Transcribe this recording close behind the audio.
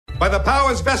by the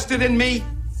powers vested in me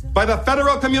by the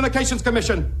Federal Communications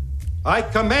Commission, I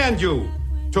command you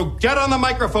to get on the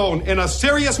microphone in a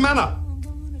serious manner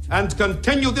and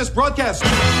continue this broadcast.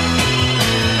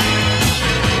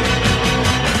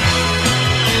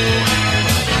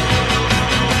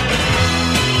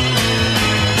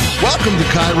 Welcome to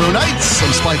Cairo Nights.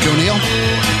 I'm Spike O'Neill.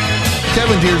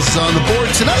 Kevin Deers is on the board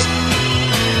tonight.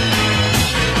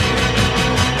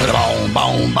 Boom,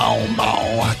 boom, boom,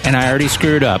 boom. And I already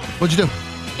screwed up. What'd you do?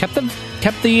 Kept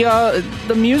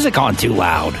the music on too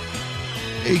loud.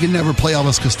 You can never play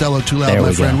Elvis Costello too loud, There my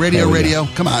we friend. go. Radio.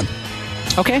 Come on.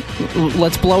 Okay,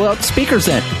 let's blow out speakers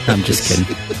then. I'm just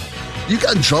kidding. You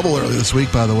got in trouble earlier this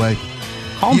week, by the way.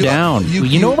 Calm down.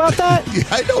 You know about that? Yeah,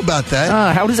 I know about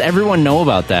that. How does everyone know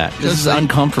about that? This is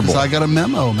uncomfortable. Because I got a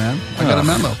memo, man. I got a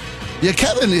memo. Yeah,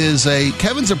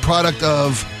 Kevin's a product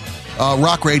of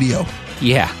rock radio.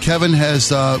 Yeah. Kevin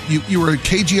has, you were a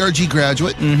KGRG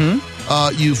graduate.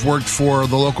 Mm-hmm. You've worked for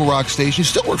the local rock station. You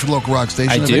still work for the local rock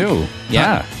station. I do.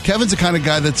 Yeah. Kevin's the kind of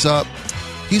guy that's,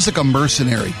 he's like a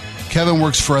mercenary. Kevin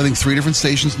works for, I think, 3 different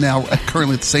stations now,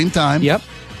 currently at the same time. Yep.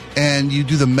 And you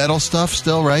do the metal stuff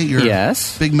still, right? You're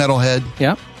yes. a big metal head.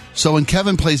 Yep. So when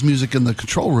Kevin plays music in the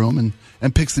control room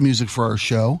and picks the music for our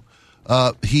show,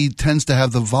 he tends to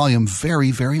have the volume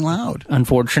very, very loud.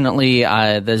 Unfortunately,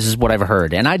 this is what I've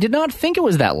heard. And I did not think it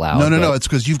was that loud. No. It's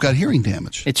because you've got hearing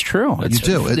damage. It's true. You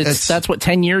do. That's what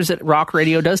 10 years at rock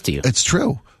radio does to you. It's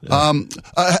true.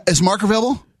 Is Mark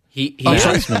available? He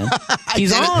is, man.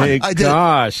 He's on. Hey,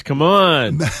 gosh, come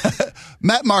on.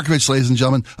 Matt Markovich, ladies and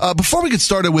gentlemen. Before we get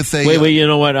started with a... Wait, you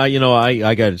know what? I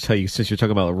got to tell you, since you're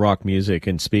talking about rock music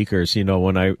and speakers,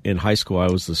 when in high school, I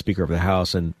was the Speaker of the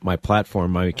House, and my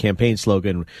platform, my campaign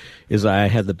slogan is I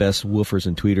had the best woofers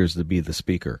and tweeters to be the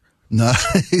speaker.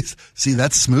 Nice. See,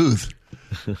 that's smooth.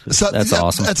 So, that's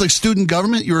awesome. That's like student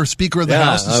government. You were Speaker of the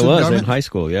House. I was in high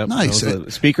school. Yep. Nice. I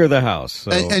was Speaker of the House.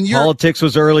 So and politics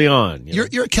was early on.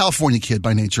 You're a California kid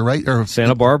by nature, right? Or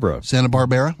Santa Barbara. Santa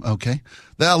Barbara. Okay.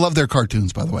 I love their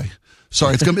cartoons, by the way.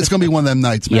 Sorry, it's gonna be one of them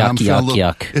nights, man.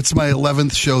 Yuck. It's my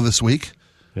 11th show this week.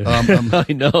 I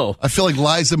know. I feel like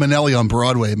Liza Minnelli on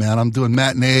Broadway, man. I'm doing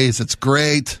matinees. It's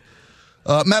great.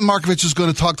 Matt Markovich is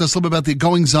going to talk to us a little bit about the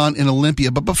goings-on in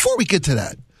Olympia. But before we get to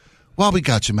that, while we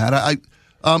got you, Matt,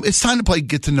 it's time to play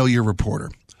Get to Know Your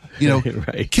Reporter.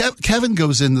 Right. Kevin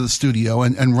goes into the studio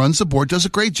and runs the board, does a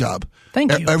great job.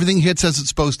 Thank you. Everything hits as it's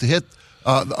supposed to hit.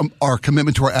 Our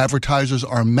commitment to our advertisers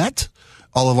are met.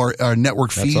 All of our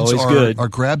network feeds are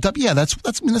grabbed up. Yeah, that's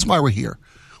why we're here.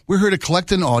 We're here to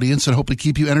collect an audience and hopefully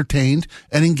keep you entertained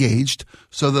and engaged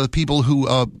so the people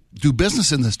who do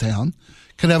business in this town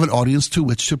can have an audience to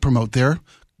which to promote their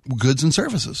goods and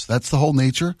services. That's the whole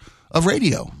nature of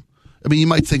radio. I mean, you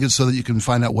might think it's so that you can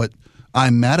find out what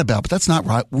I'm mad about, but that's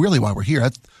not really why we're here.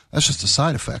 That's just a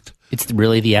side effect. It's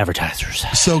really the advertisers.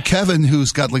 So Kevin,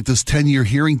 who's got like this 10-year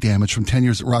hearing damage from 10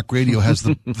 years at rock radio, has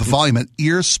the volume at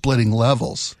ear-splitting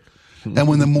levels. And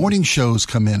when the morning shows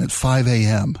come in at 5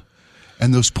 a.m.,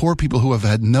 and those poor people who have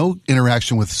had no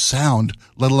interaction with sound,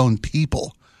 let alone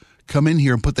people, come in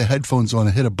here and put the headphones on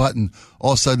and hit a button,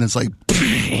 all of a sudden it's like...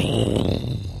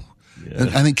 And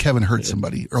I think Kevin hurt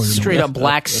somebody earlier. Straight up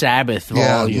Black Sabbath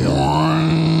volume.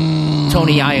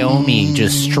 Tony Iommi,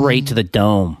 just straight to the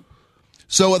dome.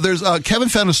 So there's Kevin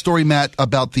found a story, Matt,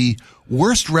 about the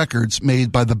worst records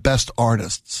made by the best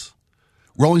artists.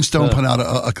 Rolling Stone put out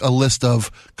a list of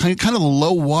kind of the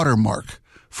low water mark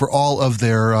for all of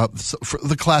their for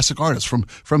the classic artists,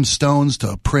 from Stones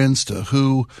to Prince to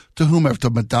Who to whomever, to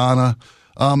Madonna.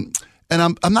 And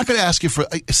I'm not going to ask you for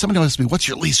somebody asks me, what's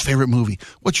your least favorite movie?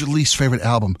 What's your least favorite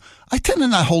album? I tend to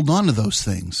not hold on to those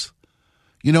things.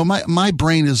 My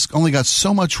brain has only got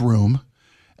so much room.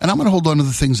 And I'm going to hold on to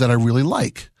the things that I really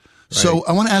like. Right. So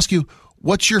I want to ask you,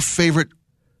 what's your favorite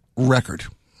record?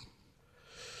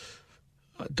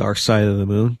 Dark Side of the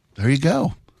Moon. There you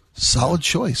go. Solid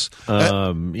choice.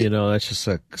 That's just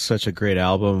such a great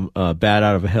album. Bad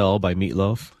Out of Hell by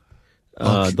Meatloaf.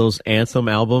 Okay. Those anthem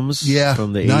albums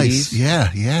from the 80s.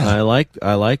 Yeah. I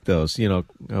like those. I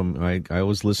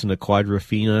always listened to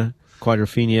Quadrophenia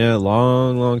a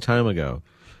long time ago.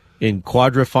 In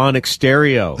quadraphonic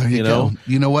stereo. There you go.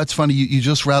 You know what's funny? You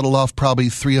just rattled off probably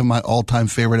 3 of my all-time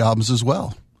favorite albums as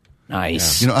well.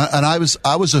 Nice. And I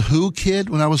was a Who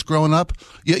kid when I was growing up.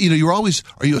 You're always,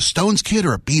 are you a Stones kid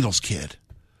or a Beatles kid?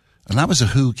 And I was a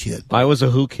Who kid. I was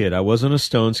a Who kid. I wasn't a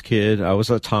Stones kid. I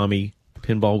was a Tommy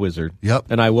pinball wizard.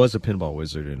 Yep. And I was a pinball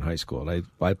wizard in high school. And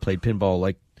I played pinball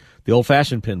like the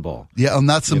old-fashioned pinball. Yeah,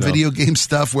 not some video game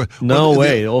stuff.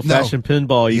 The old-fashioned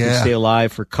pinball, you can stay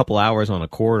alive for a couple hours on a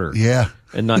quarter. Yeah.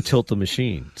 and not tilt the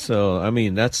machine. So, I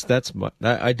mean, I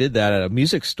did that at a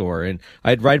music store, and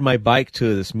I'd ride my bike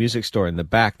to this music store. In the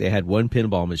back, they had one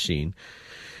pinball machine,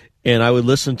 and I would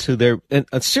listen to and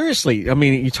seriously, I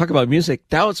mean, you talk about music,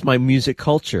 that was my music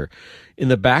culture. In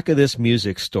the back of this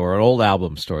music store, an old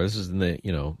album store, this is in the,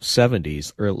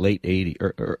 70s or late 80s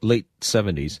or late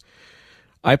 70s,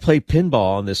 I played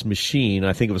pinball on this machine,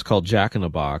 I think it was called Jack in the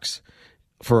Box,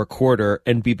 for a quarter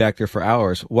and be back there for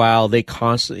hours while they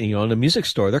constantly, in a music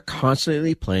store, they're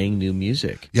constantly playing new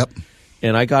music. Yep.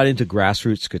 And I got into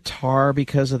grassroots guitar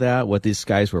because of that, what these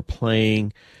guys were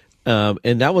playing.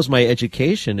 And that was my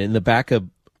education in the back of,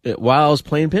 while I was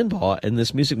playing pinball in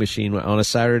this music machine on a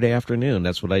Saturday afternoon.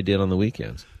 That's what I did on the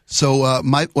weekends. So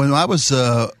when I was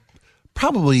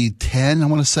probably 10, I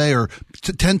want to say, or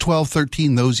 10, 12,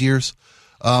 13, those years,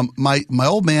 my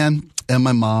old man and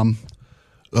my mom,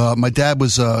 my dad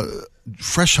was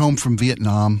fresh home from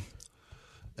Vietnam,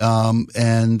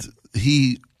 and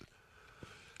he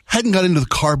hadn't got into the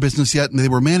car business yet, and they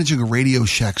were managing a Radio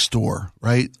Shack store,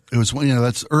 right? It was,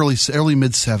 that's early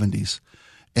mid-'70s.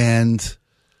 And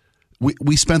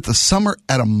we spent the summer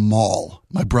at a mall,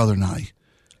 my brother and I.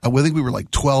 I think we were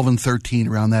like 12 and 13,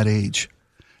 around that age.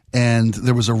 And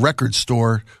there was a record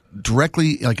store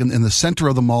directly, like in the center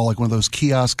of the mall, like one of those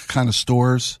kiosk kind of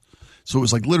stores. So it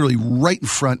was like literally right in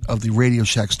front of the Radio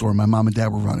Shack store my mom and dad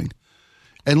were running.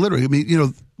 And literally, I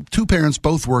mean, two parents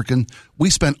both working. We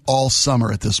spent all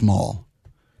summer at this mall,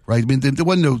 right? I mean, there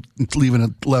wasn't no leaving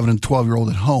an 11 and 12-year-old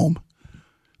at home.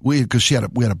 Because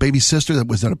we had a baby sister that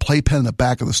was at a playpen in the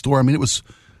back of the store. I mean, it was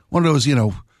one of those,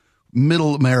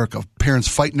 middle America, parents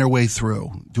fighting their way through,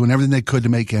 doing everything they could to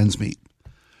make ends meet.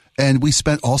 And we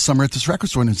spent all summer at this record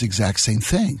store, and it's the exact same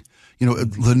thing.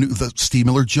 The Steve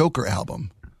Miller Joker album.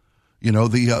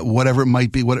 The whatever it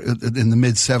might be, in the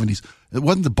mid-'70s. It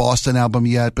wasn't the Boston album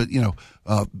yet, but,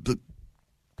 the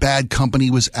Bad Company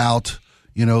was out.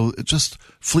 Just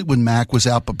Fleetwood Mac was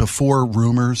out, but before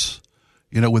Rumors,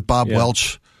 with Bob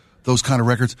Welch, those kind of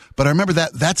records. But I remember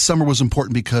that summer was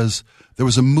important because there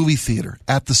was a movie theater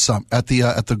at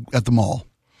the mall.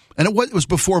 And it was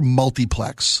before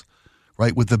multiplex,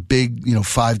 right, with the big,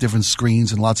 5 different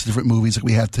screens and lots of different movies like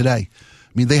we have today.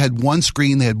 I mean, they had one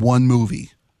screen, they had one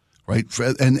movie. Right.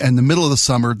 And the middle of the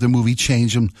summer, the movie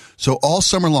changed them. So all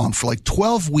summer long, for like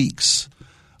 12 weeks,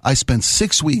 I spent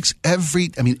 6 weeks every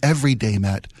day,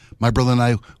 Matt. My brother and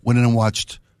I went in and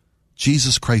watched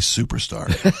Jesus Christ Superstar.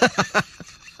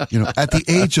 At the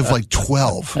age of like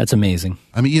 12. That's amazing.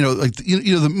 I mean,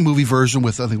 the movie version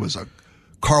with, I think it was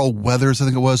Carl Weathers, I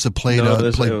think it was, that played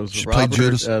played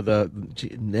Judas.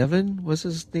 Nevin was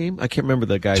his name? I can't remember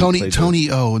the guy. Tony.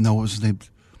 Oh no, what was his name?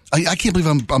 I can't believe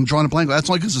I'm drawing a blank. That's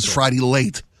only because it's Friday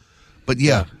late. But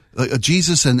yeah.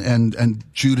 Jesus and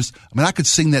Judas. I mean, I could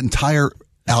sing that entire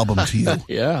album to you,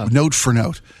 note for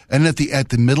note. And at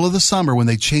the middle of the summer, when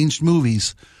they changed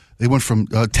movies, they went from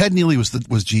Ted Neely was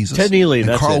Jesus. Ted Neely,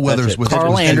 and Carl Weathers was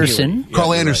Carl Anderson.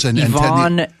 Carl Anderson and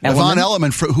Yvonne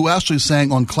Elliman, who actually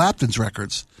sang on Clapton's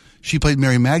records. She played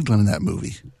Mary Magdalene in that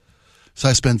movie. So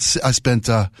I spent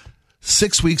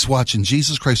 6 weeks watching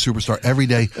Jesus Christ Superstar every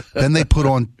day. Then they put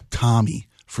on Tommy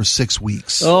for 6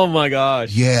 weeks. Oh my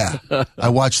gosh! Yeah, I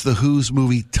watched the Who's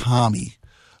movie Tommy,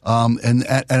 and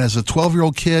as a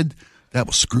 12-year-old kid, that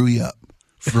will screw you up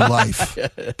for life.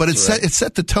 But it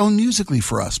set the tone musically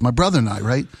for us, my brother and I,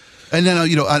 right? And then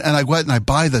and I went and I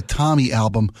buy the Tommy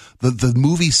album, the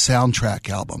movie soundtrack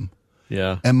album.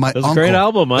 Yeah, and my it's uncle, a great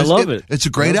album. I love it. It's a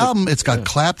great album. It's got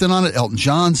Clapton on it. Elton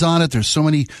John's on it. There's so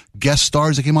many guest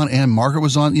stars that came on. Anne Margaret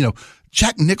was on.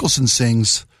 Jack Nicholson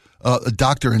sings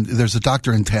there's a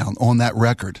doctor in town on that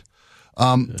record.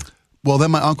 Well,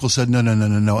 then my uncle said, no.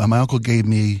 And my uncle gave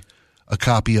me a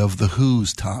copy of The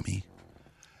Who's Tommy.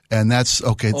 And that's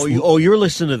okay. Oh, you're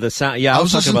listening to the sound. Yeah, I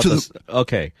was talking about this.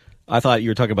 Okay. I thought you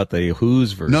were talking about the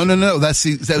Who's version. No.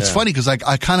 That's funny because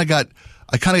I kind of got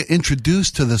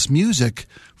introduced to this music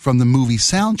from the movie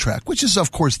soundtrack, which is,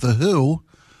 of course, The Who.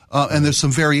 And there's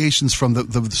some variations from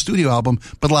the studio album,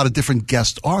 but a lot of different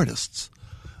guest artists.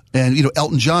 And,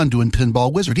 Elton John doing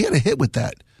Pinball Wizard. He had a hit with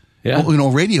that. Yeah. A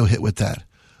radio hit with that.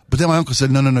 But then my uncle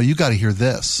said, no, you got to hear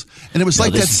this. And it was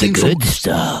like that scene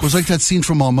it was like that scene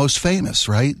from Almost Famous,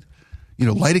 right?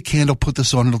 Light a candle, put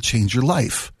this on, it'll change your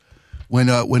life. When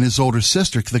his older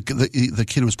sister, the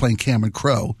kid who was playing Cameron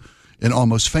Crowe in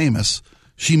Almost Famous,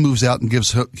 she moves out and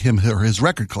gives him his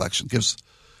record collection, gives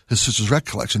his sister's record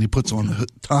collection. He puts on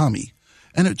Tommy,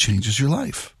 and it changes your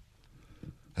life.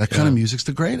 That kind of music's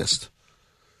the greatest.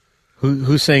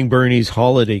 Who sang Bernie's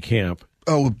Holiday Camp?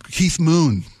 Oh, Keith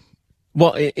Moon.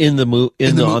 Well, on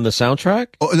the soundtrack?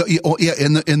 Oh yeah,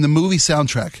 in the movie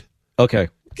soundtrack. Okay.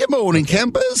 Good morning,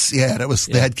 campers. Yeah, that was.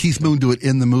 They had Keith Moon do it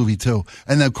in the movie too,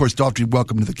 and then of course Daughtry,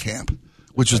 Welcome to the Camp,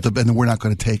 which was and We're Not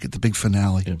Going to Take It, the big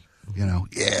finale. Yeah. You know,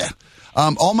 yeah.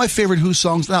 All my favorite Who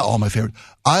songs, not all my favorite.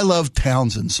 I love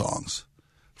Townsend songs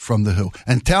from the Who,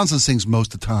 and Townsend sings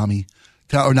most of Tommy,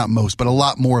 or not most, but a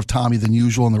lot more of Tommy than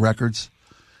usual in the records.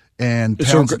 And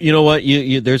Townsend, you know what?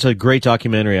 There's a great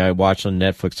documentary I watched on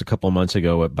Netflix a couple of months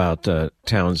ago about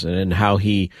Townsend and how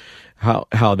the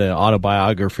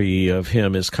autobiography of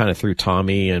him is kind of through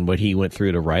Tommy and what he went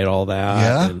through to write all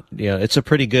that. Yeah, and, it's a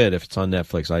pretty good. If it's on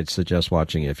Netflix, I'd suggest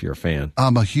watching it if you're a fan.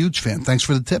 I'm a huge fan. Thanks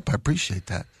for the tip. I appreciate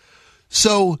that.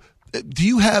 So, do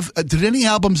you have? Did any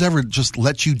albums ever just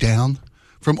let you down?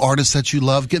 From artists that you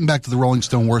love, getting back to the Rolling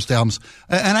Stone worst albums,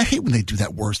 and I hate when they do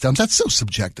that worst albums. That's so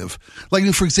subjective. Like,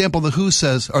 for example, the Who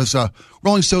says, or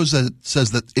Rolling Stone says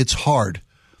that It's Hard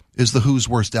is the Who's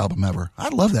worst album ever. I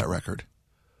love that record.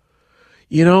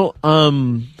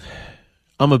 I'm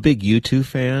a big U2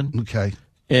 fan. Okay,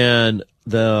 and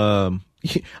I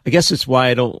guess it's why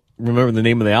I don't remember the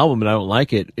name of the album and I don't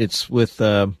like it. It's with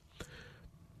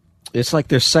it's like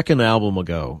their second album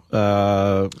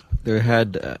ago. They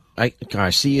had,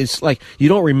 it's like you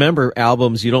don't remember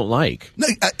albums you don't like.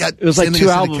 It was like 2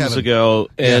 albums ago,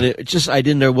 and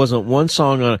there wasn't one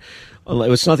song on.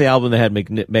 It's not the album that had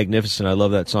Magnificent. I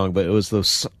love that song, but it was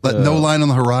those. No Line on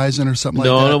the Horizon or something like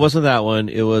that? No, it wasn't that one.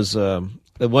 It was the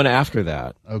one after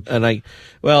that. Okay. And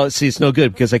it's no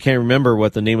good because I can't remember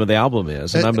what the name of the album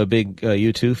is, and I'm a big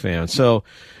U2 fan. So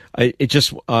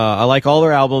I like all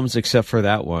their albums except for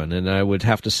that one, and I would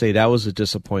have to say that was a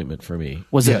disappointment for me.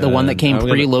 Was it the one that came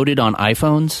preloaded on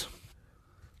iPhones?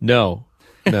 No.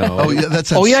 Oh yeah,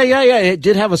 that's. Oh yeah. It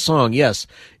did have a song. Yes,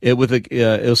 it was.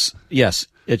 Yes,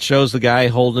 it shows the guy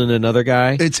holding another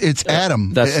guy. It's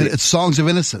Adam. It's Songs of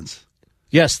Innocence.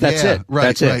 Yes, that's it. Right,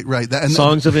 that's it. Right.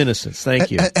 Songs of Innocence. Thank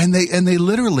you. And they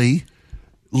literally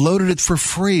loaded it for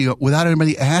free without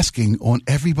anybody asking on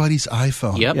everybody's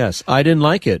iPhone. Yep. Yes, I didn't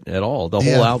like it at all. The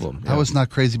whole album. Yeah. I was not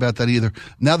crazy about that either.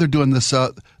 Now they're doing this.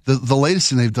 The latest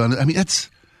thing they've done. I mean, that's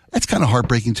kind of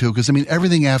heartbreaking too, because I mean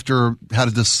everything after How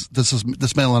to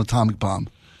Dismantle an Atomic Bomb,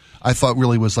 I thought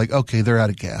really was like, okay, they're out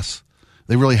of gas.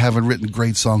 They really haven't written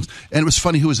great songs. And it was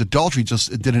funny. Who was it? Daltrey just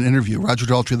did an interview. Roger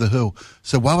Daltrey of The Who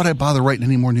said, "Why would I bother writing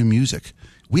any more new music?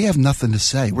 We have nothing to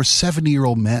say. We're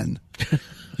 70-year-old men."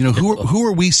 Who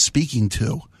are we speaking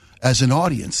to as an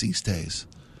audience these days?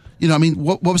 I mean,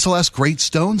 what was the last great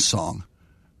Stones song?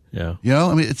 Yeah.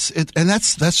 I mean, and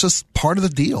that's just part of the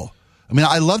deal. I mean,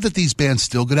 I love that these bands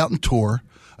still get out and tour.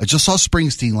 I just saw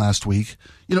Springsteen last week.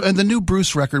 And the new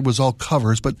Bruce record was all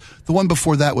covers, but the one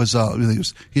before that was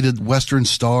he did Western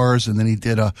Stars, and then he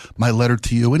did My Letter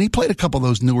to You, and he played a couple of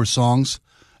those newer songs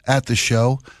at the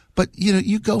show. But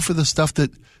you go for the stuff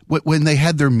that when they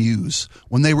had their muse,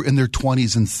 when they were in their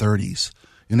 20s and 30s,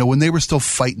 when they were still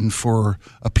fighting for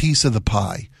a piece of the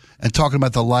pie and talking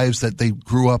about the lives that they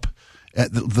grew up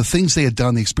at, the things they had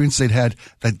done, the experiences they'd had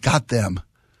that got them,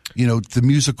 the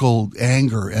musical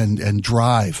anger and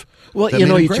drive. Well,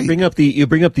 you bring up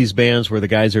these bands where the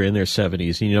guys are in their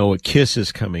 70s. Kiss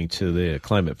is coming to the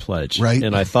Climate Pledge, right?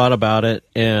 And I thought about it,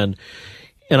 and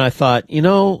I thought,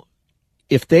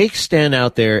 if they stand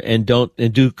out there and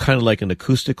do kind of like an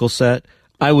acoustical set,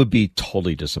 I would be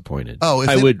totally disappointed. Oh,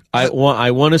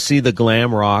 I want to see the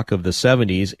glam rock of the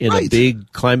 70s in a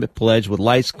big Climate Pledge with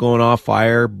lights going off,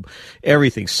 fire,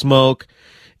 everything, smoke.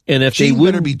 And if Gene they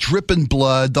wouldn't be dripping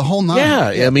blood, the whole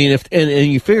night. Yeah. I mean,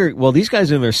 and you figure, well, these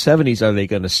guys in their 70s, are they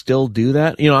going to still do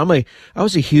that? I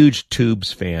was a huge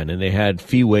Tubes fan, and they had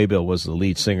Fee Waybill was the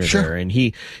lead singer there, and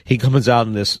he comes out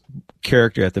in this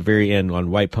character at the very end on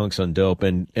White Punks on Dope,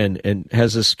 and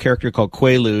has this character called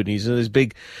Quaalude, and he's in his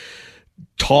big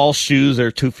tall shoes that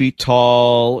are 2 feet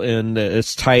tall, and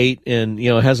it's tight, and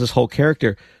has this whole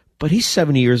character. But he's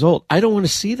 70 years old. I don't want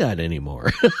to see that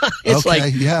anymore. It's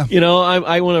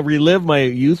I want to relive my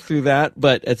youth through that,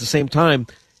 but at the same time,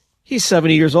 he's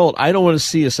 70 years old. I don't want to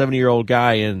see a 70-year-old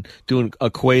guy doing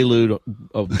a Quaalude,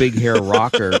 a big hair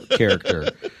rocker character.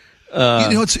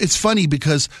 It's funny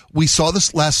because we saw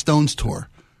this last Stones tour,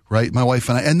 right? My wife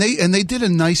and I, and they did a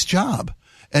nice job.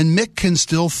 And Mick can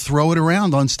still throw it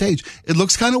around on stage. It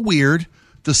looks kind of weird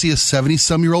to see a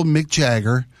 70-some-year-old Mick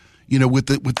Jagger, with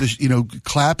the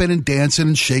clapping and dancing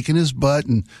and shaking his butt,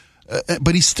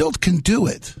 but he still can do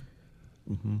it.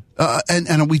 Mm-hmm.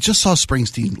 And we just saw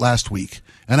Springsteen last week,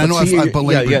 and I know I've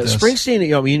belabored this. Springsteen.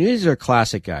 These are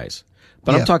classic guys,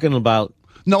 but I'm talking about.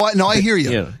 No, I hear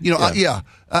you.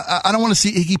 I don't want to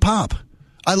see Iggy Pop.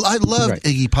 I loved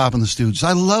Iggy Pop and the Stooges.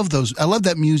 I love those. I love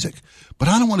that music, but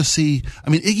I don't want to see. I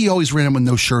mean, Iggy always ran him with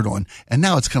no shirt on, and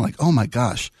now it's kind of like, oh my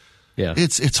gosh. Yeah.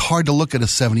 It's hard to look at a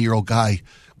 70-year-old guy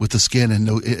with the skin and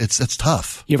know it's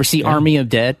tough. You ever see Army of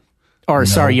Dead? Or,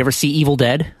 sorry, you ever see Evil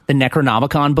Dead? The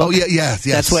Necronomicon book? Oh, yeah, yes.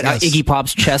 That's what yes. Iggy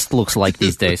Pop's chest looks like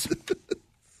these days.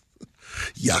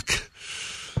 Yuck.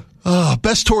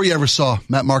 Best tour you ever saw,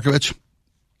 Matt Markovich?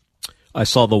 I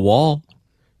saw The Wall,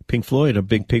 Pink Floyd, a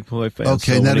big Pink Floyd fan.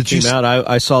 Okay, so now when it did came out,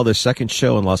 I saw their second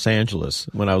show in Los Angeles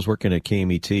when I was working at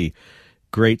KMET.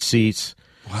 Great seats.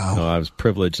 Wow. I was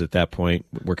privileged at that point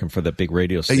working for the big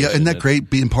radio station. Yeah, isn't that great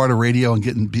being part of radio and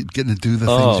getting to do the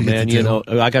things you get to do? You know,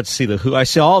 I got to see the Who. I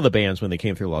saw all the bands when they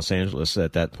came through Los Angeles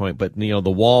at that point. But, you know,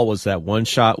 The Wall was that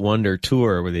one-shot wonder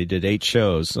tour where they did 8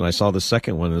 shows. And I saw the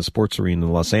second one in the Sports Arena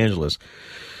in Los Angeles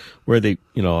where they,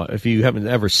 you know, if you haven't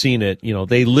ever seen it, you know,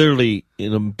 they literally,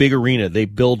 in a big arena, they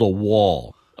build a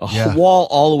wall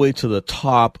all the way to the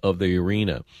top of the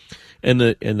arena. And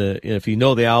if you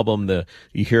know the album,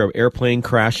 you hear an airplane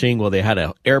crashing. Well, they had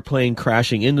an airplane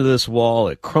crashing into this wall.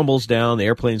 It crumbles down. The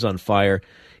airplane's on fire.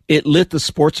 It lit the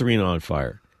sports arena on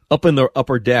fire up in the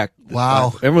upper deck.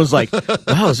 Wow. Everyone's like,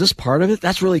 wow, is this part of it?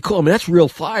 That's really cool. I mean, that's real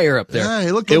fire up there.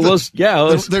 Yeah, look, they're rushing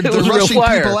real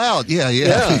fire. people out. Yeah.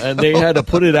 And they had to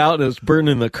put it out, and it was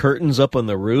burning the curtains up on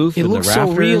the roof. It and looks the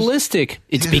rafters. so realistic.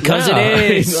 It's because it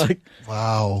is.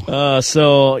 Wow.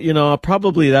 So, you know,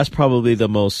 that's probably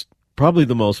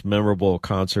the most memorable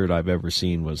concert I've ever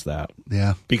seen was that.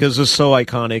 Yeah. Because it was so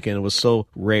iconic and it was so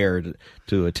rare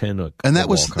to attend a And that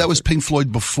was concert. Pink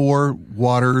Floyd before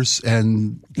Waters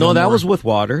and No, that was with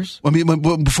Waters. I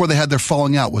mean, before they had their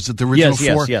falling out, was it the original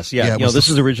four? Yes. You know, this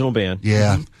is the original band.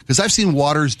 Yeah. Because I've seen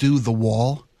Waters do The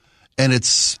Wall, and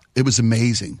it was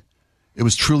amazing. It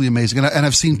was truly amazing. And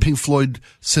I've seen Pink Floyd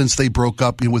since they broke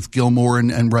up, you know, with Gilmour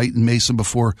and Wright and Mason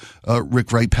before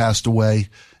Rick Wright passed away.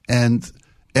 And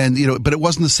you know, but it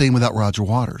wasn't the same without Roger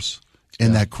Waters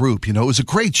in that group. You know, it was a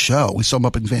great show. We saw him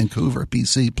up in Vancouver at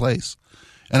BC Place.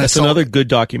 And that's another good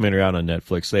documentary out on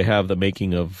Netflix. They have the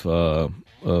making of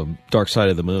Dark Side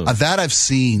of the Moon. That I've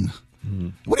seen. Mm-hmm.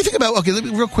 What do you think about? Okay,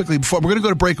 real quickly before we're going to go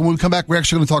to break, and when we come back, we're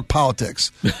actually going to talk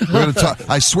politics. We're going to talk.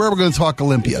 I swear, we're going to talk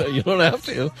Olympia. You don't have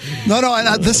to.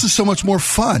 No. This is so much more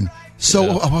fun. So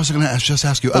what was I going to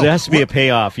ask you? But it has to be a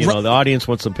payoff. You know, the audience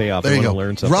wants some payoff. They want to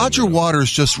learn something. Roger Waters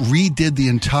just redid the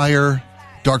entire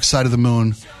Dark Side of the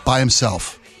Moon by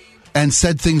himself and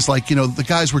said things like, you know, the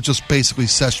guys were just basically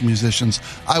session musicians.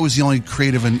 I was the only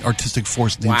creative and artistic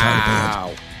force in the entire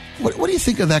band. What do you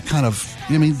think of that kind of,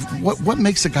 I mean, what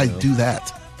makes a guy do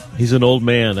that? He's an old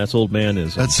man. That's old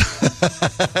manism.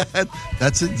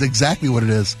 That's exactly what it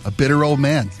is. A bitter old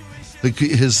man.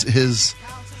 His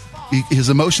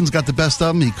emotions got the best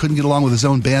of him. He couldn't get along with his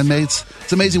own bandmates.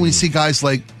 It's amazing when you see guys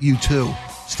like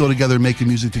U2 still together making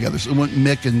music together. So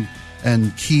Mick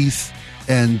and Keith,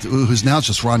 and who's now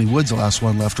just Ronnie Wood's the last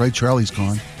one left, right? Charlie's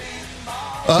gone.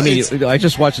 I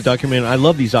just watched a documentary. I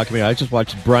love these documentaries. I just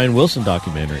watched Brian Wilson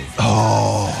documentary.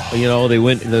 Oh. You know,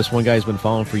 this one guy's been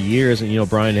following for years, and, you know,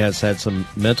 Brian has had some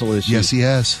mental issues. Yes, he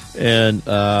has. And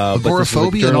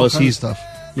agoraphobia and all kinds of stuff.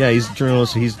 Yeah, he's a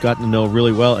journalist. He's gotten to know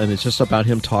really well, and it's just about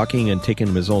him talking and taking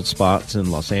him his old spots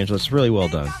in Los Angeles. It's really well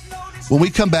done. When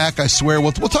we come back, I swear,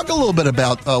 we'll talk a little bit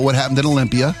about what happened at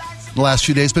Olympia the last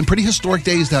few days. Been pretty historic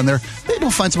days down there. Maybe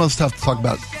we'll find some other stuff to talk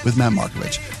about with Matt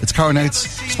Markovich. It's Car Nights,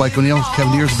 Spike O'Neill,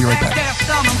 Kevin Deers. We'll be right back.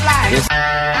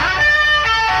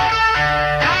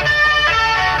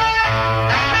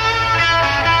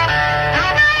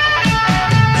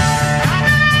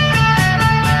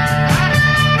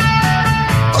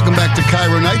 Welcome back to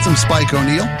Cairo Nights. I'm Spike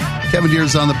O'Neill. Kevin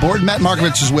Deers on the board. Matt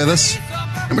Markovich is with us.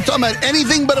 And we're talking about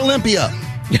anything but Olympia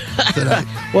today.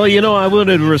 Well, you know, I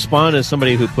wanted to respond to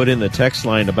somebody who put in the text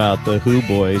line about the Who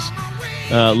boys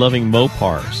loving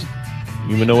Mopars.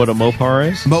 You even know what a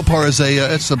Mopar is? Mopar is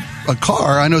it's a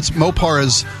car. I know it's Mopar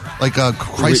is like a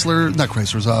Chrysler, not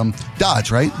Chrysler's,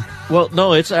 Dodge, right? Well,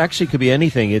 no, it's actually could be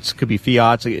anything. It could be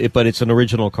Fiat, but it's an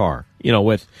original car. You know,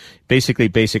 with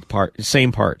basically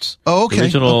same parts. Oh, okay.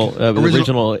 Original.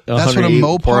 That's what a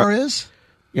Mopar is?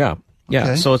 Yeah.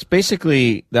 Okay. So it's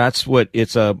basically that's what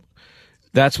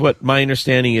my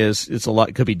understanding is. It's a lot.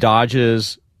 It could be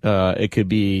Dodges. It could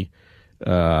be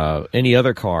any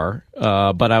other car.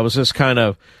 But I was just kind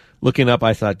of looking up.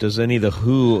 I thought, does any of the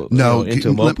Who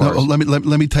into Mopars?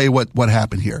 Let me tell you what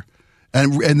happened here.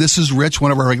 And this is Rich,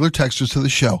 one of our regular texters to the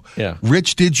show. Yeah.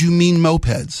 Rich, did you mean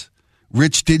mopeds?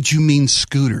 Rich, did you mean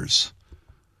scooters?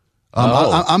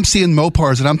 I'm seeing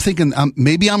Mopars, and I'm thinking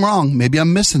maybe I'm wrong. Maybe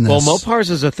I'm missing this. Well, Mopars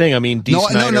is a thing. I mean, Dee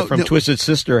Snider from Twisted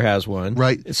Sister has one.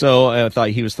 Right. So I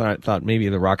thought thought maybe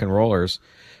the Rock and Rollers.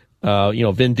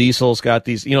 Vin Diesel's got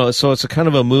these, so it's a kind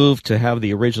of a move to have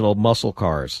the original muscle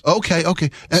cars. Okay.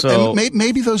 And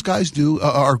maybe those guys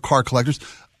are car collectors.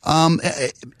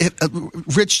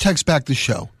 Rich texts back the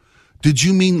show. Did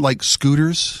you mean like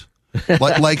scooters?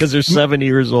 Like because they're 70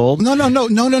 years old?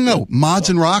 No. Mods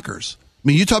and rockers. I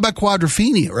mean, you talk about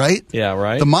Quadrophenia, right? Yeah,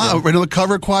 right. Right on the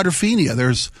cover of Quadrophenia,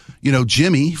 there's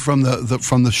Jimmy from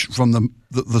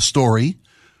the story,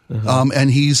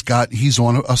 and he's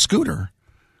on a scooter,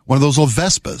 one of those little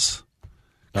Vespas,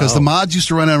 because the mods used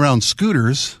to run around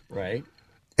scooters, right?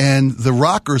 And the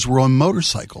rockers were on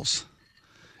motorcycles,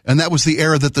 and that was the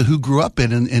era that the Who grew up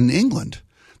in England.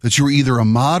 That you were either a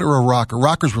mod or a rocker.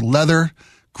 Rockers were leather,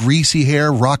 greasy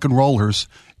hair, rock and rollers,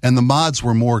 and the mods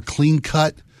were more clean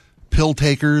cut. Pill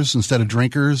takers instead of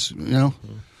drinkers,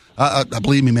 I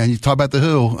believe me, man. You talk about the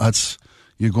Who,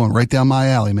 you're going right down my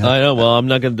alley, man. I know. Well, I'm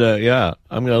not going to.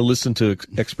 I'm going to listen to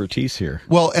expertise here.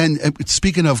 Well, and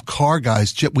speaking of car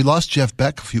guys, we lost Jeff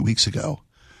Beck a few weeks ago.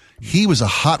 He was a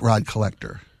hot rod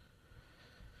collector.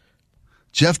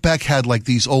 Jeff Beck had like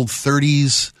these old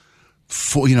 30s,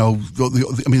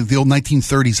 the old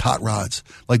 1930s hot rods,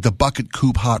 like the bucket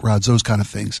coupe hot rods, those kind of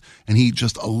things, and he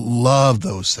just loved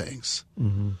those things.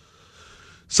 Mm-hmm.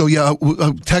 So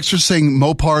texters saying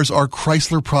Mopars are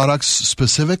Chrysler products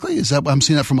specifically. Is that I'm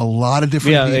seeing that from a lot of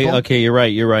different people? Okay, you're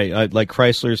right. Like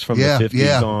Chryslers from the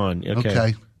 50s on.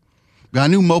 Okay. I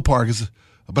knew Mopar,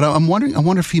 but I'm wondering. I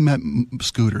wonder if he meant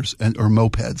scooters or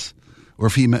mopeds, or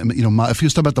if he meant if he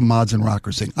was talking about the mods and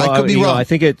rockers thing. Well, I could be wrong. I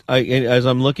think as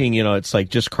I'm looking, it's like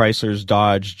just Chryslers,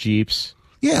 Dodge, Jeeps.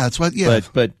 Yeah, that's what. Yeah,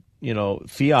 but.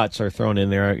 Fiats are thrown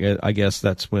in there. I guess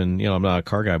that's when, I'm not a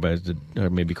car guy, but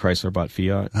maybe Chrysler bought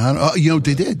Fiat.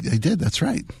 They did. That's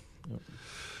right.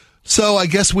 So I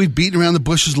guess we've beaten around the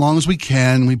bush as long as we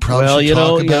can. We probably should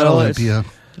talk about Olympia.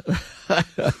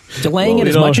 Delaying it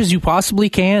as much as you possibly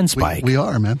can, Spike. We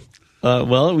are, man.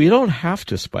 We don't have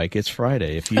to, Spike. It's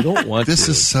Friday. If you don't want this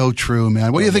is so true,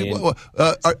 man. What do you think?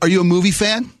 Are you a movie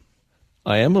fan?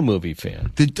 I am a movie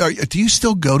fan. Do you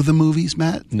still go to the movies,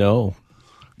 Matt? No.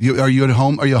 Are you at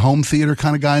home? Are you a home theater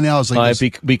kind of guy now? It's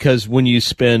like because when you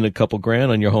spend a couple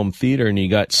grand on your home theater and you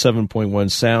got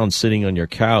 7.1 sound sitting on your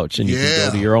couch and you can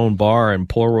go to your own bar and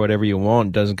pour whatever you want,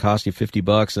 it doesn't cost you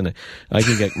 $50, and I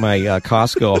can get my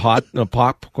Costco hot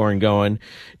popcorn going,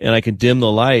 and I can dim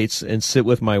the lights and sit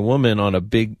with my woman on a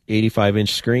big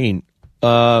 85-inch screen.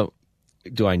 Do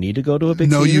I need to go to a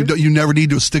big theater? No, you never need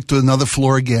to stick to another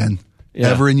floor again.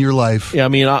 Ever in your life. Yeah, I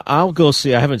mean, I'll go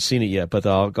see, I haven't seen it yet, but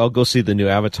I'll go see the new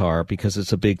Avatar because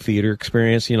it's a big theater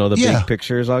experience, big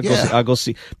pictures. I'll go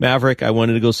see Maverick. I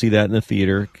wanted to go see that in the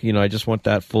theater. I just want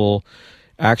that full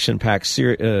action-packed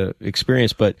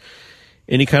experience, but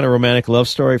any kind of romantic love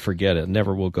story, forget it.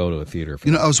 Never will go to a theater.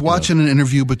 I was watching an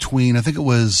interview between, I think it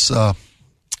was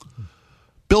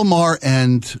Bill Maher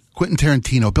and Quentin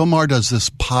Tarantino. Bill Maher does this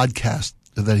podcast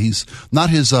that he's not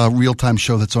his real-time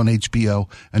show that's on HBO,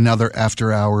 and now they're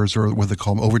after hours, or what they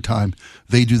call them, overtime.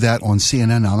 They do that on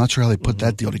CNN now. I'm not sure how they put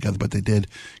that deal together, but they did.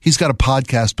 He's got a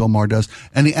podcast, Bill Maher does,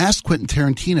 and he asked Quentin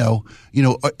Tarantino,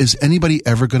 is anybody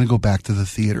ever going to go back to the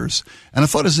theaters? And I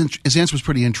thought his answer was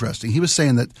pretty interesting. He was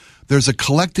saying that there's a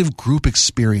collective group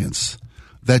experience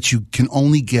that you can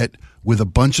only get with a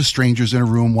bunch of strangers in a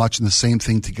room watching the same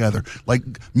thing together, like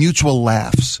mutual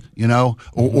laughs,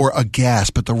 or a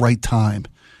gasp at the right time.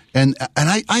 And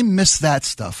I miss that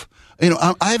stuff.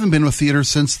 I haven't been to a theater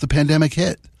since the pandemic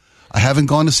hit. I haven't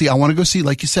gone to see, I want to go see,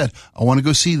 like you said, I want to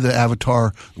go see the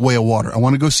Avatar Way of Water. I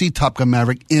want to go see Top Gun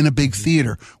Maverick in a big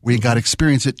theater where you got to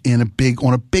experience it on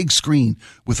a big screen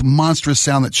with monstrous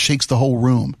sound that shakes the whole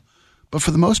room. But for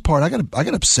the most part, I got a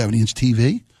 70-inch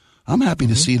TV. I'm happy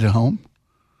to see it at home.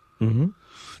 Mm-hmm.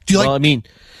 Do you I mean,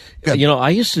 I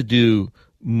used to do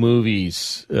movie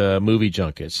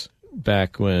junkets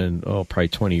back when, probably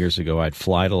 20 years ago. I'd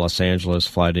fly to Los Angeles,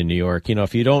 fly to New York.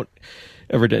 If you don't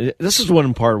ever do, this is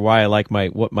one part why I like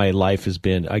what my life has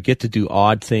been. I get to do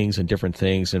odd things and different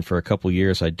things, and for a couple of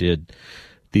years I did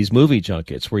these movie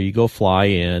junkets where you go fly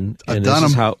in, and this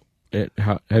is how.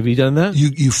 Have you done that?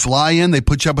 You fly in, they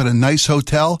put you up at a nice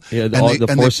hotel. Yeah,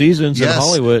 the Four Seasons in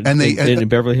Hollywood and in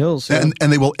Beverly Hills. Yeah.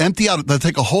 And they will empty out, they'll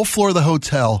take a whole floor of the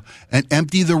hotel and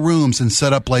empty the rooms and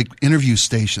set up like interview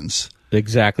stations.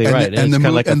 Exactly right. And it's kind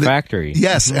of like a factory.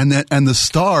 Yes, and the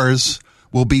stars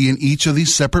will be in each of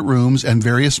these separate rooms, and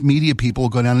various media people will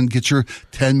go down and get your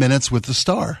 10 minutes with the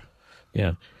star.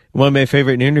 Yeah. One of my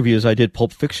favorite interviews, I did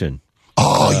Pulp Fiction.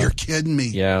 Oh, you're kidding me.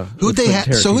 Yeah. Who'd they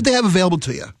have available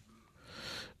to you?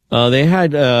 They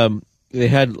had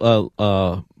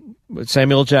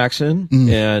Samuel Jackson,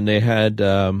 and they had,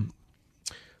 am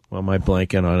I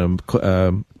blanking on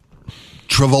him?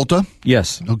 Travolta?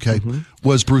 Yes. Okay.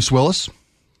 Was Bruce Willis?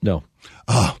 No.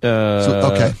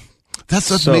 Okay.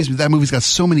 That's amazing. That movie's got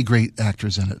so many great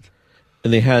actors in it.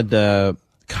 And they had, God,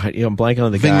 I'm blanking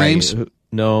on the Ving guy. Rhames?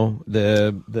 No,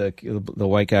 the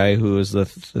white guy who was the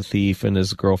thief and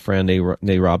his girlfriend. They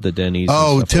robbed the Denny's.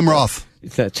 Oh, Tim Roth.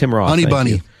 Tim Roth. Honey thank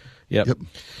Bunny. you. Yep.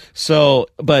 So,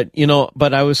 but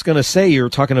I was going to say, you were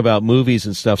talking about movies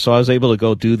and stuff. So I was able to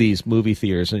go do these movie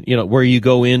theaters, and where you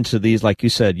go into these, like you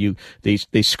said,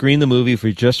 they screen the movie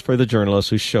just for the journalists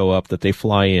who show up, that they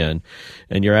fly in,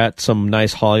 and you're at some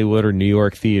nice Hollywood or New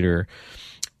York theater.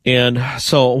 And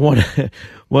so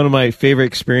one of my favorite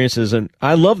experiences, and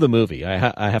I love the movie, I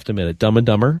have to admit it, Dumb and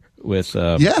Dumber with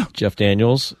Jeff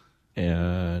Daniels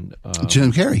and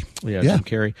Jim Carrey. Yeah, Jim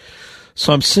Carrey.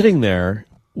 So I'm sitting there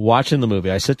watching the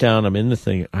movie. I sit down, I'm in the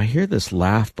thing. I hear this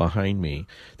laugh behind me.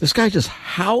 This guy just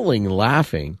howling,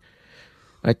 laughing.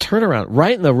 I turn around,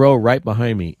 right in the row, right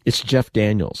behind me. It's Jeff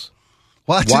Daniels.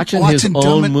 Watching his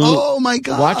own movie. Oh my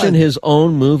God. Watching his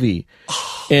own movie.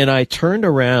 And I turned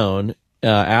around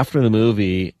after the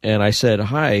movie and I said,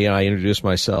 hi. And I introduced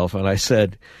myself and I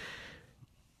said,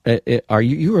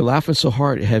 you were laughing so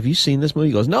hard. Have you seen this movie?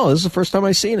 He goes, no, this is the first time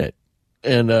I've seen it.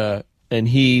 And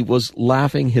he was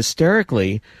laughing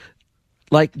hysterically,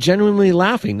 like genuinely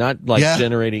laughing, not like trying to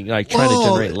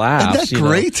generate laughs. Isn't that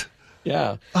great?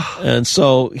 Yeah. And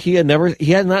so he had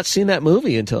not seen that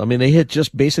movie until, they had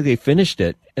just basically finished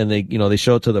it, and they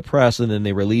show it to the press, and then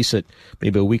they release it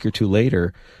maybe a week or two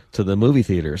later to the movie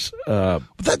theaters.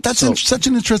 That's such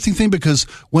an interesting thing, because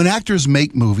when actors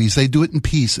make movies, they do it in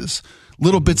pieces,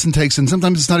 little bits and takes, and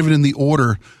sometimes it's not even in the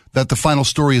order that the final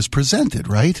story is presented,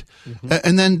 right?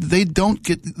 And then they don't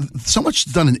get so much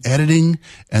done in editing,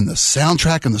 and the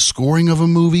soundtrack and the scoring of a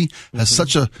movie has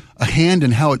such a hand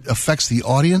in how it affects the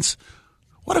audience.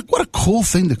 What a cool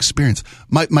thing to experience.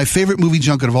 My favorite movie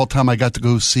junket of all time, I got to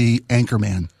go see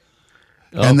Anchorman.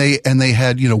 Oh. And they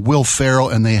had, Will Ferrell,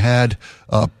 and they had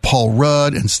Paul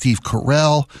Rudd and Steve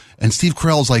Carell. And Steve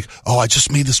Carell's like, oh, I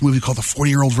just made this movie called The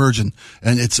 40-Year-Old Virgin.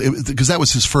 And because that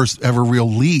was his first ever real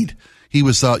lead. He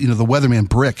was, the weatherman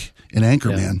Brick in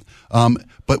Anchorman. Yeah.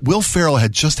 But Will Ferrell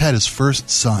had just had his first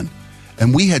son.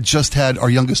 And we had just had our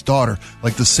youngest daughter,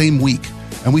 like the same week.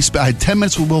 And I had 10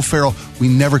 minutes with Will Ferrell. We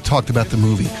never talked about the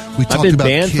movie. We talked about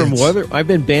kids. I've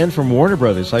been banned from Warner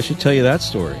Brothers. I should tell you that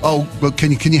story. Oh, but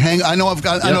can you hang? I know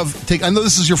I know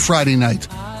this is your Friday night.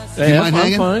 Hey, I'm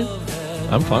fine.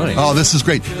 I'm fine. Oh, this is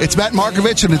great. It's Matt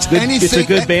Markovich, and it's a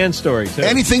good band story too.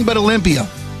 Anything but Olympia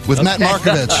with Matt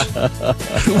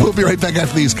Markovich. We'll be right back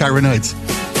after these KIRO Nights.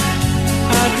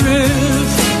 I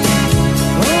drift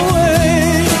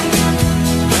away,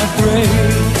 afraid.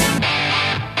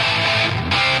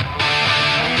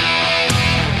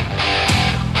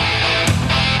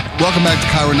 Welcome back to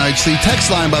KIRO Nights. The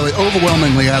text line, by the way,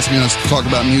 overwhelmingly asking us to talk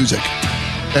about music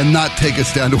and not take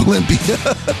us down to Olympia.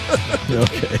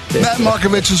 Okay. Matt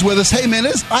Markovich is with us. Hey, man,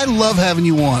 I love having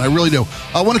you on. I really do.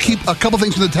 I want to keep a couple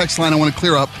things from the text line I want to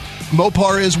clear up.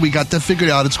 Mopar we got that figured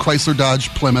out. It's Chrysler, Dodge,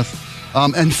 Plymouth.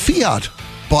 And Fiat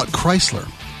bought Chrysler.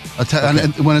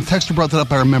 And when a texter brought that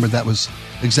up, I remembered that was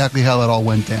exactly how that all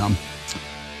went down.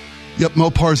 Yep,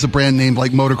 Mopar is the brand name,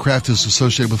 like Motorcraft is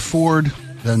associated with Ford.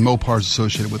 Then Mopar is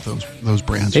associated with those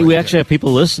brands. Hey, we actually have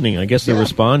people listening. I guess they're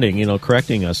responding,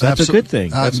 correcting us. That's a good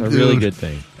thing. That's a really good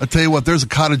thing. I tell you what, there's a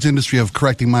cottage industry of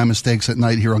correcting my mistakes at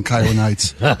night here on KIRO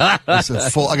Nights. I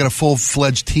got a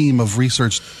full-fledged team of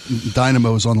research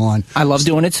dynamos online. I love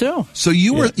doing it too. So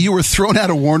you were thrown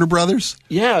out of Warner Brothers?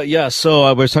 Yeah. So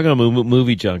I was talking about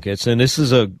movie junkets, and this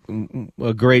is a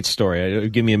great story.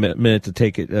 Give me a minute to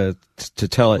take it to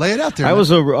tell it. Lay it out there. I was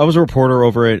a reporter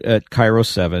over at KIRO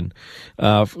 7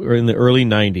 in the early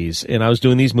 90s, and I was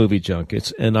doing these movie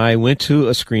junkets, and I went to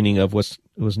a screening of what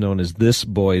was known as This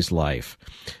Boy's Life.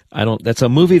 That's a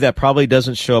movie that probably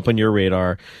doesn't show up on your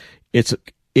radar. It's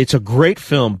a great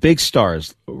film, big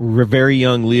stars, very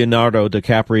young Leonardo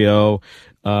DiCaprio.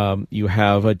 You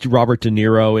have Robert De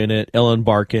Niro in it, Ellen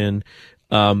Barkin,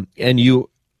 and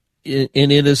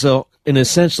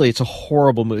essentially it's a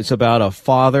horrible movie. It's about a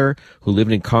father who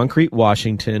lived in Concrete,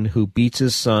 Washington, who beats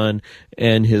his son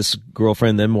and his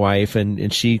girlfriend, then wife,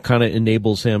 and she kind of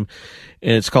enables him.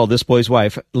 And it's called This Boy's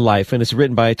Life, and it's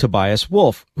written by Tobias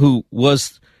Wolff, who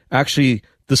was actually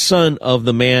the son of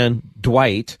the man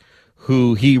Dwight,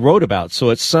 who he wrote about.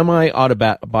 So it's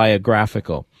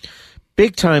semi-autobiographical.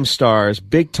 Big-time stars,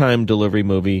 big-time delivery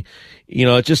movie.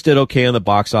 It just did okay on the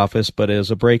box office, but it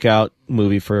was a breakout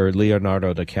movie for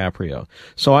Leonardo DiCaprio.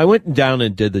 So I went down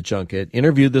and did the junket,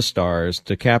 interviewed the stars,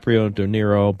 DiCaprio, De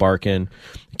Niro, Barkin,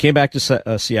 came back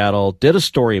to Seattle, did a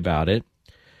story about it.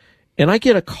 And I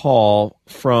get a call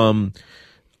from,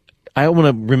 I want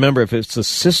to remember if it's the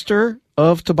sister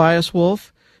of Tobias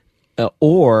Wolff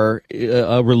or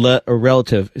a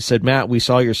relative. It said, Matt, we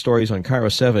saw your stories on Cairo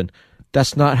 7.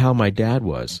 That's not how my dad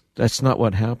was. That's not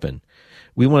what happened.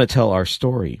 We want to tell our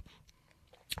story.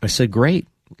 I said, great.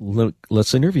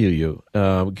 Let's interview you.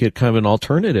 Get kind of an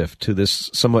alternative to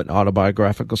this somewhat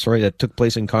autobiographical story that took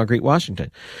place in Concrete,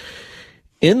 Washington.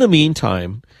 In the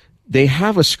meantime, they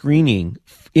have a screening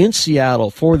in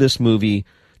Seattle for this movie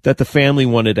that the family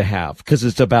wanted to have because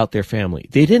it's about their family.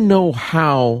 They didn't know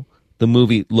how the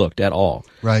movie looked at all.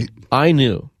 Right. I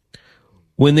knew.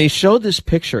 When they showed this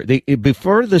picture,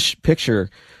 before this picture,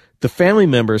 the family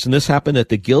members, and this happened at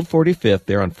the Guild 45th,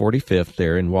 they're on 45th,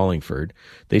 there in Wallingford,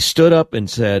 they stood up and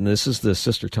said, and this is the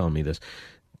sister telling me this,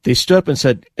 they stood up and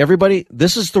said, everybody,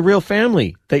 this is the real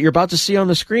family that you're about to see on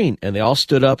the screen. And they all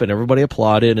stood up and everybody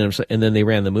applauded, and then they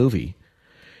ran the movie.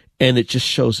 And it just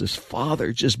shows this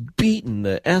father just beating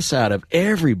the S out of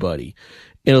everybody.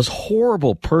 It was a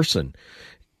horrible person.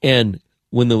 And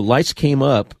when the lights came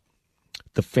up,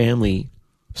 the family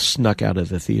snuck out of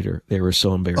the theater. They were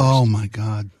so embarrassed. Oh, my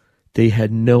God. They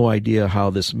had no idea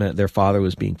how this meant their father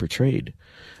was being portrayed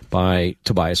by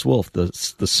Tobias Wolff, the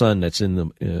son that's in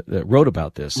the that wrote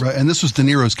about this. Right, and this was De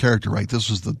Niro's character, right?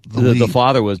 This was the lead. The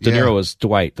father was De Niro was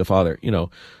Dwight, the father.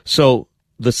 So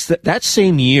that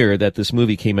same year that this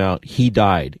movie came out, he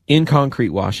died in Concrete,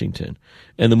 Washington,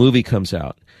 and the movie comes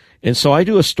out. And so I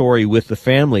do a story with the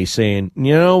family saying,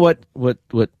 you know what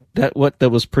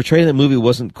was portrayed in the movie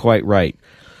wasn't quite right.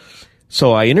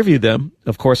 So I interviewed them.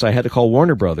 Of course, I had to call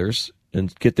Warner Brothers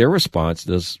and get their response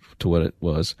as to what it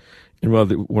was. And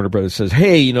Warner Brothers says,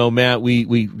 hey, Matt,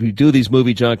 we do these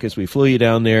movie junkets. We flew you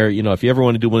down there. If you ever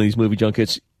want to do one of these movie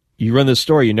junkets, you run this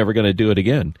story. You're never going to do it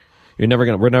again. We're never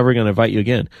going to invite you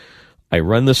again. I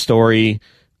run the story,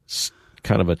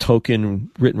 kind of a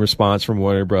token written response from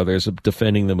Warner Brothers of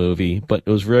defending the movie, but it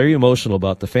was very emotional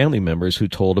about the family members who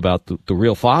told about the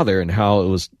real father and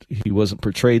how he wasn't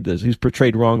portrayed he was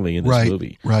portrayed wrongly in this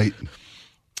movie. Right.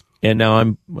 And now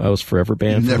I was forever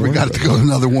banned. You never got to go to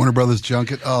another Warner Brothers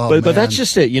junket. Oh, but that's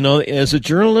just it. As a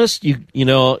journalist, you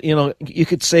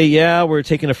could say, yeah, we're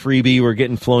taking a freebie. We're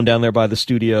getting flown down there by the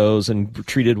studios and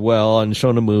treated well and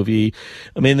shown a movie.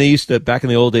 I mean, they used to, back in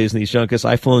the old days in these junkets,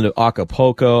 I flew into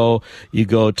Acapulco. You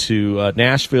go to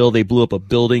Nashville. They blew up a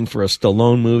building for a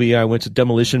Stallone movie. I went to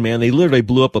Demolition Man. They literally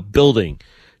blew up a building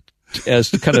as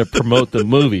to kind of promote the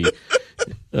movie.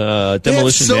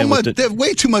 Demolition Man. They have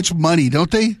way too much money,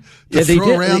 don't they? Yeah, they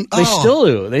did. They still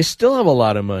do. They still have a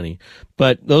lot of money.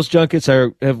 But those junkets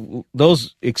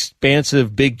those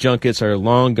expansive big junkets are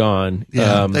long gone.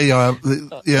 Yeah, they are.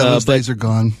 Those days are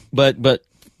gone. But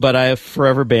I have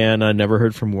forever banned. I never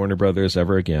heard from Warner Brothers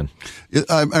ever again.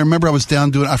 I remember I was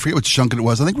down doing, I forget which junket it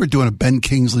was. I think we were doing a Ben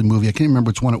Kingsley movie. I can't remember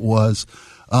which one it was.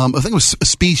 I think it was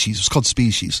Species. It was called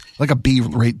Species, like a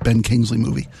B-rate Ben Kingsley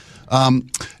movie.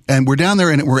 And we're down there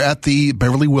and we're at the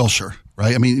Beverly Wilshire,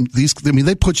 right? I mean,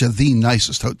 they put you at the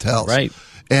nicest hotels. Right.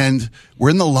 And we're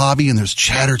in the lobby and there's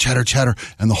chatter,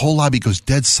 and the whole lobby goes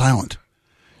dead silent.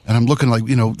 And I'm looking like,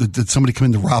 did somebody come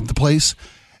in to rob the place?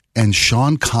 And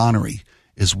Sean Connery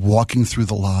is walking through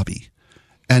the lobby.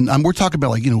 And we're talking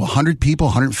about 100 people,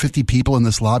 150 people in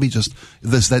this lobby, just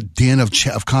there's that din of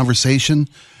conversation.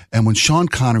 And when Sean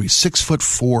Connery,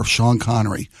 6'4" Sean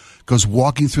Connery, goes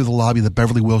walking through the lobby of the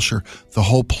Beverly Wilshire, the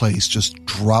whole place just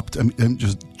dropped, and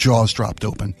just jaws dropped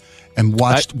open, and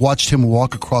watched him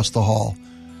walk across the hall.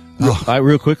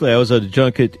 Real quickly, I was at a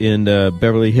junket in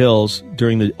Beverly Hills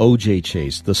during the OJ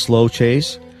chase, the slow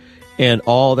chase, and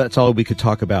that's all we could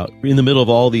talk about. In the middle of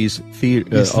all these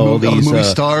movie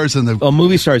stars and the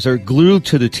movie stars are glued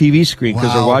to the TV screen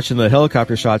because they're watching the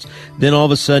helicopter shots. Then all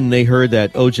of a sudden they heard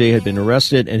that OJ had been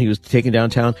arrested and he was taken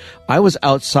downtown. I was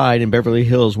outside in Beverly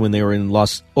Hills when they were in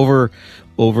over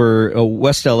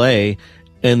West LA,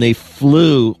 and they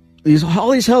flew all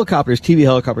these helicopters, TV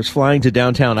helicopters, flying to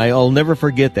downtown. I'll never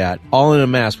forget that. All in a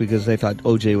mass because they thought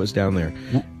OJ was down there.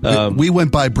 We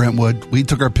went by Brentwood. We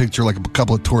took our picture like a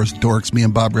couple of tourist dorks, me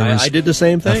and Bob Rivers. I did the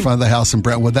same thing. In front of the house in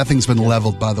Brentwood. That thing's been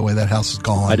leveled, by the way. That house is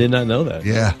gone. I did not know that.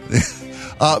 Yeah.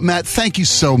 Matt, thank you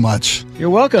so much. You're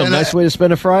welcome. And nice way to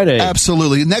spend a Friday.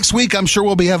 Absolutely. Next week, I'm sure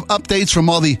we'll have updates from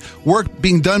all the work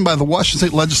being done by the Washington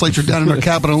State Legislature down in our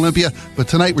capital, Olympia. But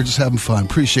tonight, we're just having fun.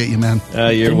 Appreciate you, man.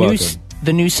 You're welcome.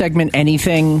 The new segment,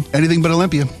 Anything but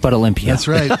Olympia. But Olympia. That's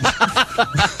right.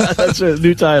 That's a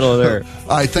new title there.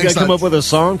 All right, thanks. You got to come up with a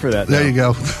song for that. There you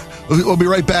go. We'll be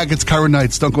right back. It's KIRO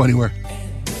Nights. Don't go anywhere.